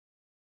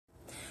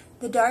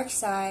the dark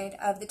side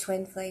of the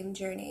twin flame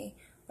journey,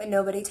 but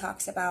nobody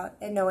talks about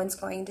and no one's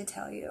going to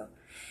tell you.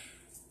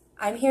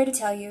 I'm here to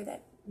tell you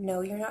that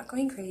no, you're not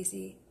going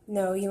crazy.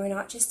 No, you are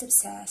not just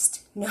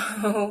obsessed.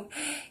 No,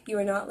 you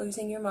are not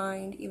losing your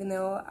mind, even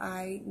though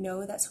I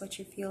know that's what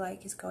you feel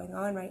like is going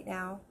on right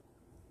now.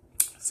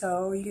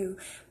 So you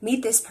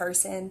meet this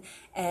person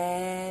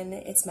and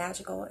it's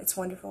magical, it's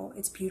wonderful,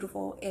 it's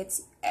beautiful,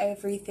 it's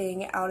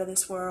everything out of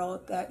this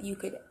world that you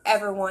could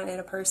ever want in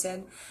a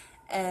person.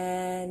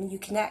 And you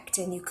connect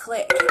and you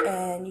click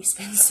and you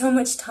spend so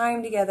much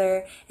time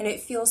together and it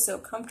feels so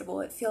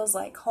comfortable. It feels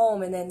like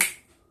home, and then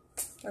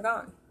you're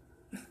gone.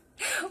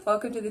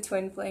 Welcome to the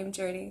Twin Flame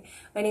Journey.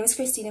 My name is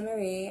Christina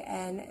Marie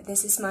and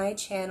this is my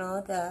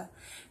channel, the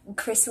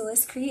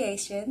Chrysalis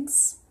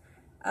Creations.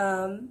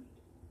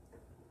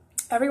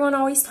 Everyone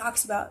always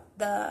talks about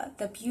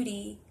the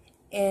beauty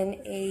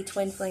in a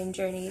twin flame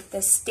journey,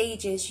 the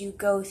stages you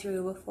go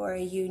through before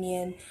a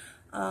union,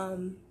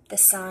 the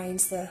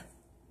signs, the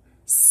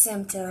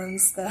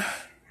symptoms,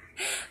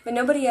 but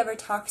nobody ever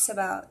talks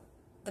about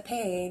the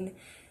pain,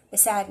 the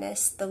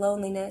sadness, the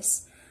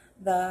loneliness,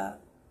 the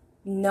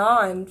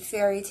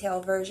non-fairy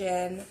tale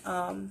version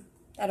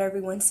that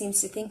everyone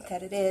seems to think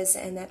that it is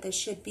and that this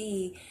should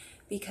be,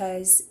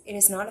 because it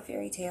is not a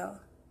fairy tale.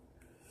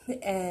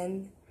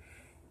 And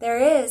there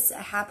is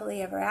a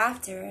happily ever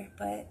after,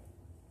 but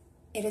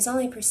it is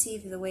only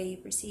perceived the way you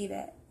perceive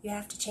it. You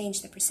have to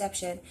change the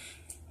perception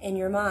in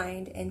your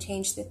mind and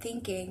change the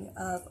thinking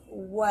of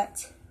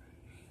what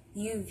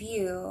you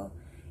view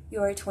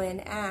your twin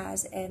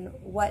as and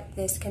what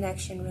this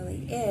connection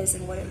really is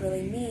and what it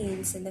really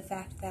means, and the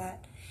fact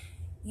that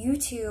you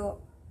two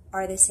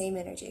are the same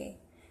energy.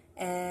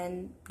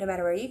 And no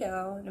matter where you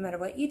go, no matter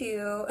what you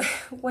do,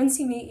 once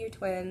you meet your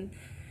twin,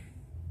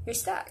 you're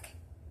stuck.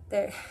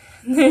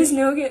 There's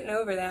no getting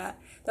over that.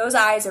 Those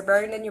eyes are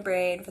burned in your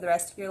brain for the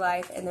rest of your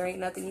life, and there ain't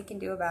nothing you can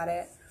do about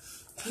it.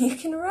 You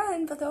can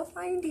run, but they'll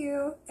find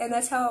you. And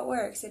that's how it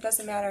works. It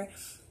doesn't matter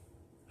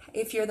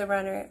if you're the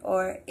runner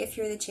or if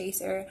you're the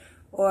chaser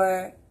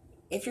or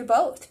if you're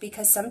both,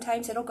 because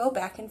sometimes it'll go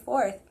back and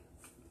forth.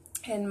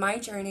 In my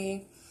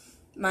journey,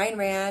 mine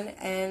ran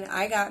and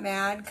I got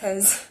mad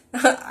because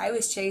I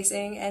was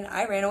chasing and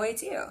I ran away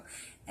too.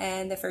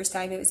 And the first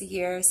time it was a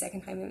year,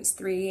 second time it was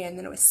 3, and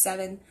then it was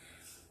 7.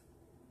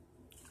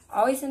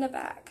 Always in the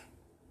back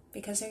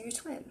because they're your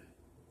twin.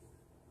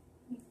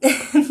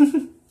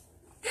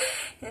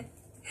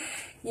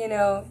 You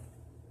know,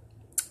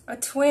 a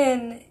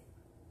twin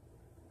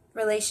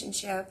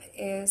relationship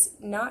is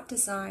not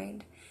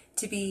designed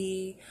to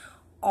be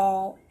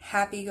all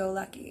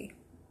happy-go-lucky.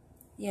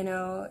 You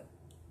know,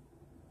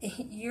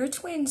 your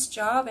twin's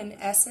job in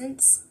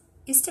essence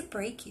is to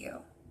break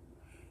you.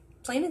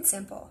 Plain and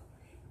simple.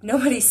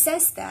 Nobody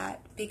says that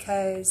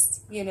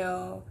because, you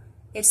know,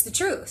 it's the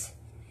truth.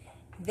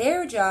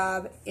 Their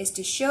job is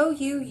to show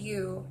you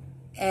you,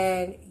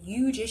 and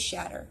you just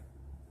shatter.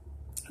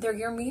 They're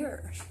your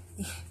mirror.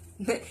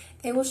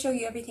 They will show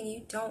you everything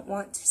you don't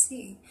want to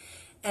see.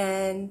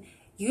 And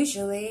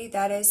usually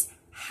that is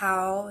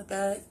how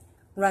the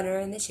runner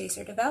and the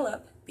chaser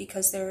develop,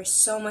 because there's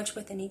so much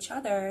within each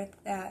other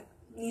that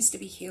needs to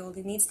be healed,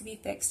 it needs to be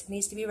fixed, it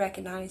needs to be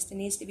recognized, it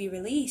needs to be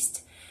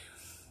released.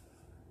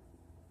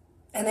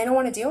 And they don't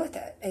want to deal with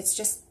it.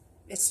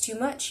 It's too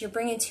much. You're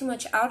bringing too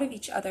much out of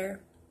each other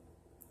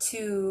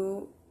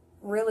to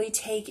really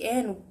take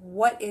in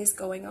what is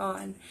going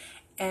on.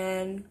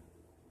 And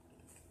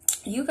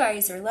you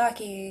guys are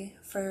lucky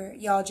for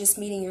y'all just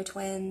meeting your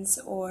twins,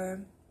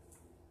 or,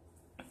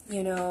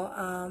 you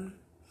know,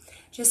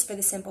 just for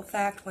the simple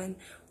fact, when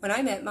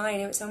I met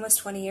mine, it was almost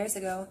 20 years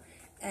ago,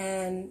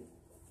 and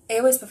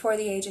it was before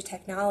the age of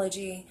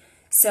technology,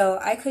 so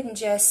I couldn't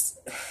just,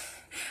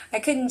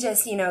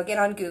 you know, get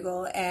on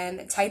Google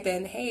and type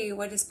in, hey,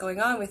 what is going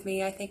on with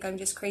me? I think I'm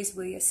just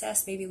crazily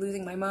obsessed, maybe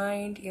losing my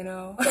mind, you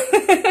know.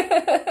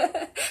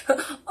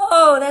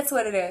 Oh, that's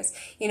what it is.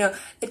 You know,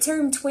 the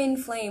term twin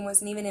flame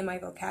wasn't even in my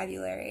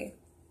vocabulary.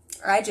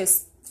 I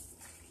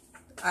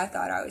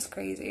thought I was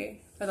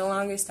crazy. For the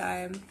longest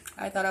time,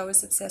 I thought I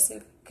was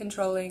obsessive,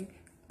 controlling,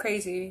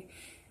 crazy,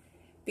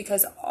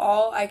 because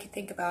all I could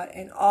think about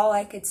and all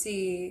I could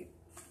see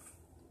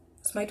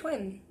was my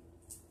twin.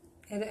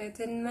 It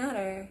didn't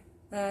matter.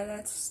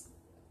 That's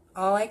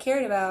all I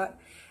cared about.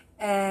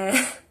 And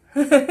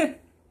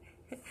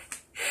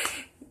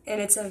and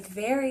it's a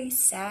very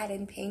sad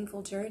and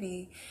painful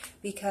journey,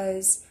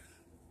 because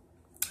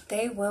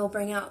they will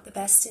bring out the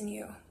best in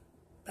you.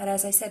 But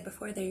as I said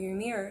before, they're your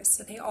mirrors,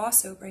 so they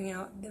also bring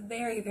out the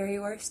very, very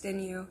worst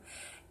in you.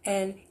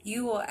 And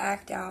you will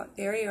act out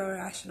very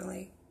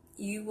irrationally.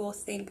 You will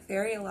think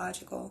very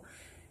illogical.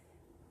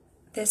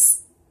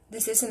 This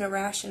isn't a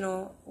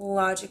rational,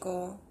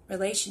 logical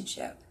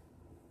relationship.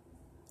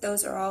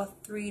 Those are all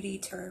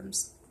 3D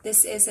terms.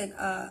 This isn't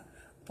a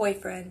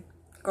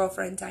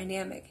boyfriend-girlfriend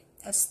dynamic.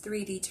 That's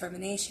 3D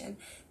termination.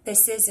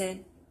 This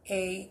isn't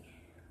a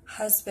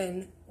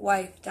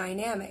husband-wife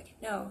dynamic.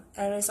 No,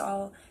 that is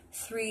all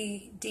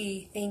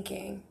 3D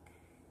thinking.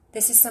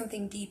 This is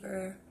something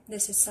deeper.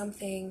 This is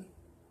something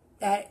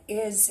that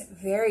is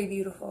very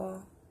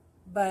beautiful.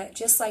 But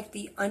just like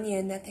the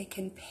onion that they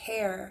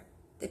compare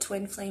the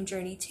twin flame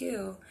journey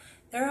to,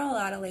 there are a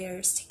lot of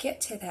layers to get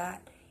to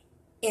that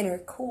inner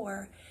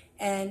core.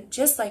 And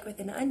just like with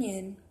an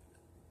onion,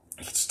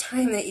 each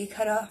time that you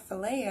cut off a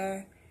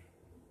layer,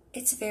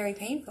 it's very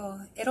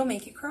painful. It'll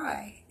make you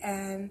cry.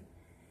 And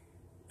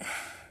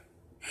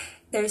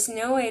there's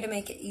no way to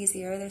make it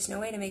easier. There's no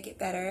way to make it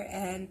better.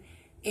 And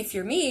if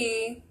you're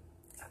me,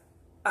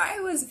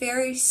 I was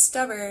very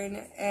stubborn,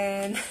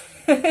 and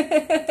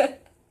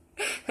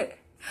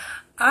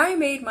I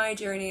made my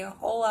journey a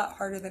whole lot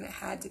harder than it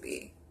had to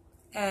be.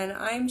 And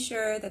I'm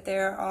sure that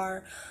there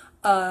are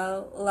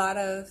a lot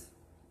of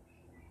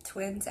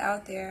twins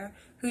out there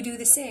who do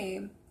the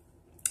same,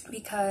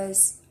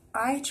 because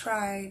I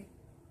tried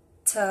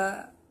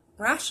to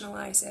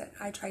rationalize it.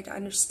 I tried to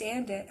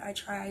understand it. I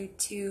tried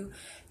to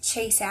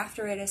chase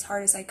after it as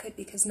hard as I could,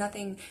 because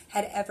nothing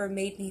had ever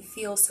made me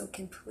feel so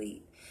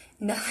complete.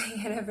 Nothing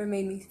had ever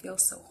made me feel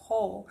so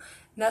whole.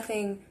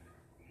 Nothing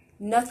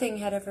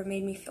had ever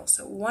made me feel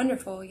so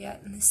wonderful,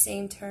 yet in the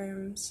same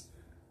terms,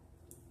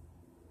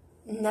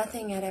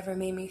 nothing had ever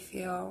made me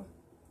feel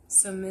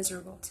so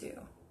miserable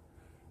too.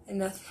 And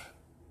nothing.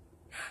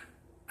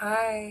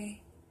 I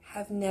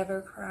have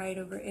never cried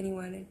over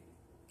anyone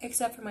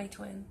except for my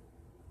twin.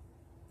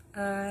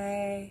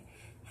 I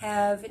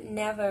have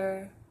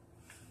never,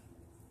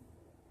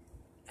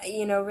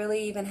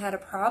 really even had a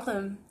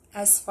problem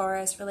as far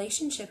as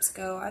relationships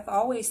go. I've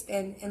always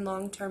been in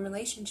long-term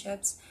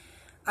relationships.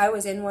 I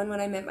was in one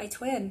when I met my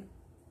twin.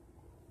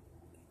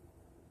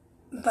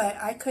 But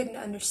I couldn't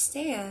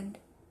understand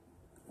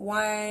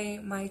why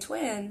my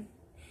twin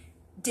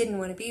didn't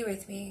want to be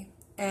with me.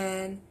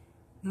 And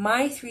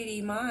my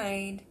 3D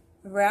mind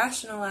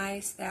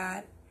rationalized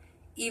that,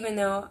 even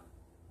though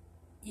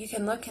you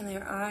can look in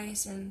their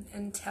eyes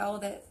and tell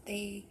that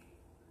they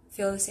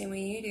feel the same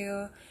way you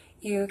do.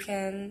 You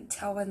can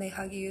tell when they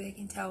hug you, they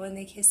can tell when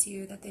they kiss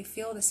you that they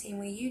feel the same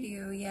way you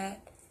do,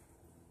 yet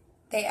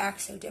they act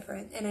so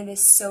different. And it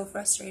is so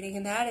frustrating,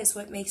 and that is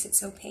what makes it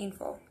so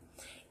painful.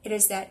 It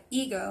is that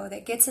ego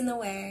that gets in the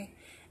way.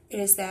 It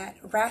is that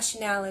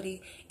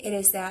rationality. It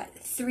is that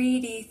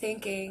 3D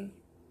thinking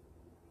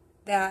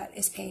that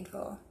is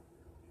painful.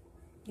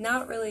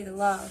 Not really the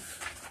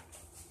love.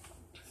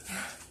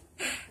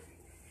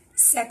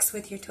 Sex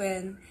with your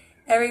twin.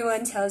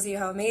 Everyone tells you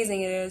how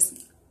amazing it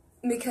is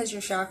because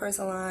your chakras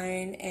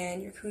align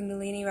and your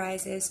kundalini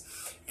rises,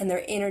 and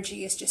their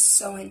energy is just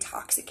so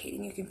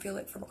intoxicating. You can feel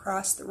it from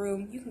across the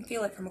room. You can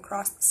feel it from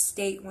across the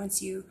state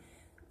once you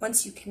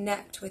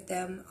connect with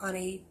them on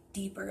a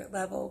deeper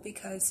level,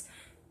 because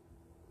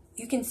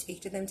you can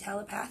speak to them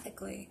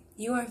telepathically.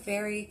 You are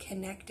very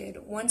connected.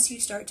 Once you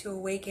start to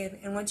awaken,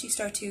 and once you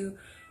start to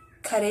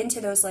cut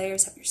into those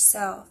layers of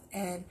yourself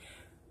and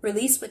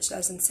release which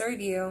doesn't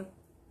serve you,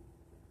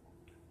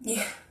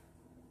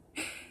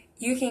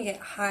 you can get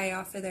high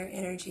off of their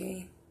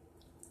energy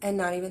and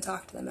not even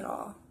talk to them at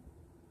all.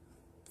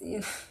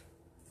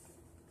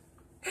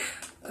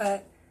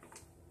 But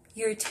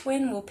your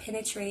twin will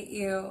penetrate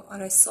you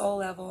on a soul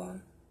level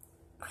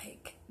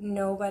like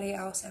nobody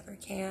else ever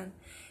can.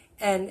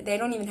 And they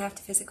don't even have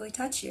to physically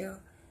touch you,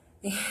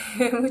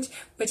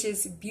 which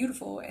is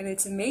beautiful and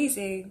it's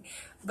amazing.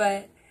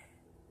 But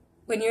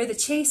when you're the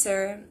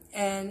chaser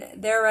and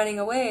they're running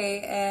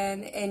away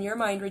and in your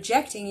mind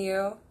rejecting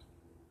you,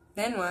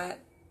 then what?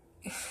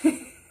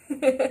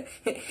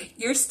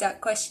 You're stuck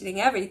questioning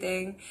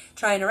everything,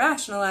 trying to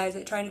rationalize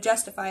it, trying to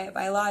justify it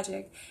by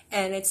logic.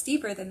 And it's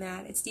deeper than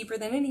that. It's deeper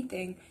than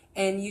anything.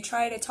 And you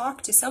try to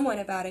talk to someone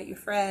about it, your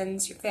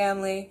friends, your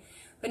family,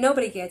 but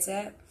nobody gets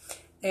it.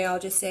 They all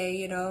just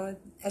say,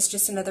 that's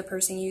just another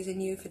person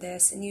using you for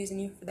this and using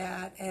you for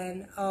that.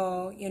 And,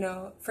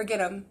 forget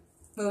them.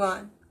 Move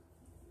on.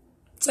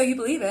 So you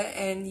believe it,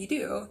 and you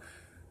do.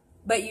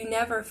 But you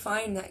never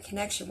find that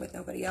connection with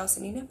nobody else,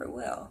 and you never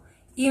will.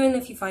 Even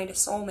if you find a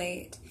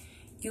soulmate,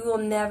 you will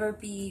never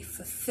be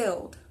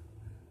fulfilled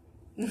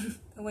the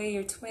way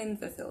your twin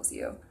fulfills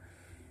you.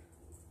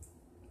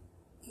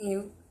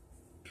 It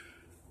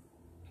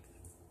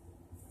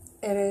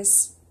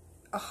is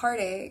a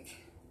heartache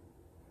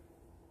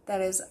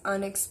that is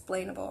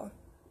unexplainable.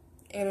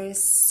 It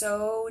is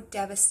so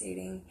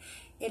devastating.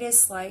 It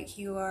is like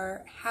you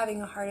are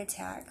having a heart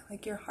attack,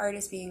 like your heart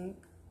is being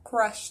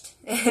crushed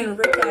and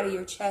ripped out of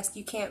your chest.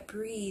 You can't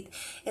breathe.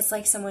 It's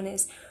like someone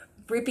is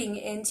ripping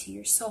into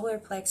your solar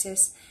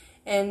plexus,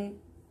 and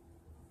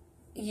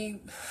you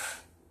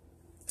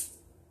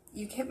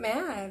get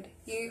mad.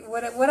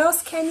 What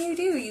else can you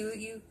do?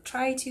 You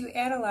try to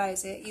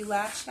analyze it. You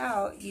lash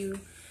out. You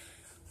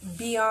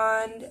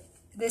beyond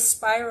this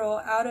spiral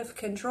out of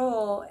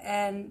control,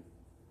 and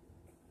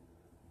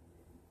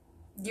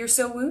you're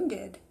so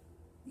wounded.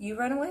 You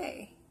run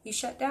away. You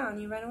shut down.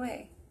 You run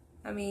away.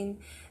 I mean,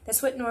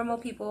 that's what normal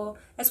people,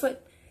 that's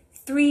what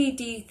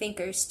 3D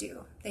thinkers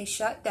do. They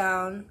shut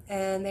down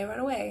and they run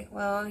away.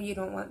 Well, you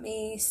don't want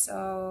me,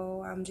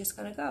 so I'm just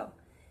going to go.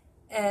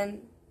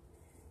 And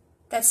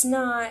that's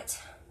not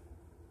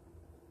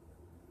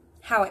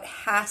how it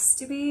has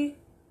to be,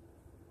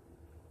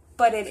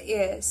 but it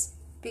is,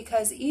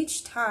 because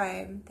each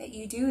time that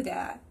you do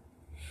that,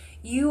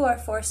 you are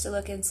forced to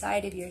look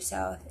inside of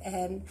yourself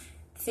and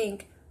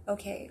think,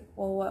 okay,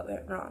 well, what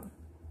went wrong?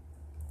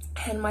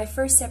 And my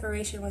first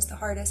separation was the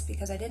hardest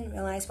because I didn't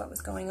realize what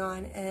was going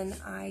on, and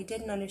I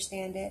didn't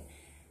understand it,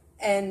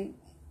 and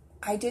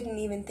I didn't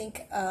even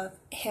think of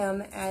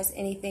him as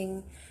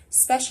anything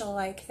special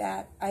like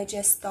that. I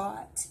just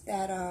thought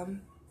that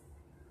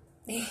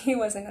he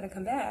wasn't going to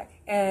come back,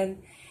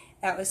 and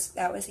that was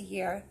a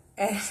year.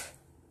 And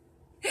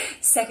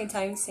second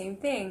time, same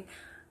thing.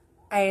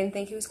 I didn't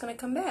think he was going to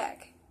come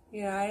back.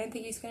 You know, I didn't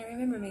think he was going to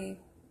remember me,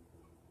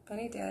 but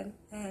he did.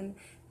 And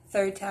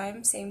third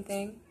time, same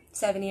thing.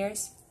 7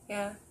 years,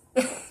 yeah.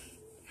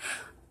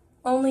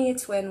 Only a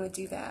twin would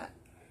do that.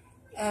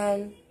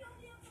 And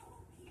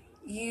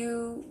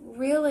you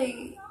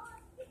really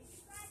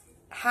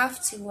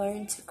have to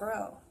learn to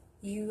grow.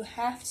 You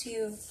have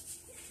to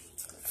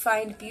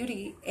find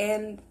beauty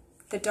in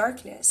the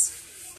darkness.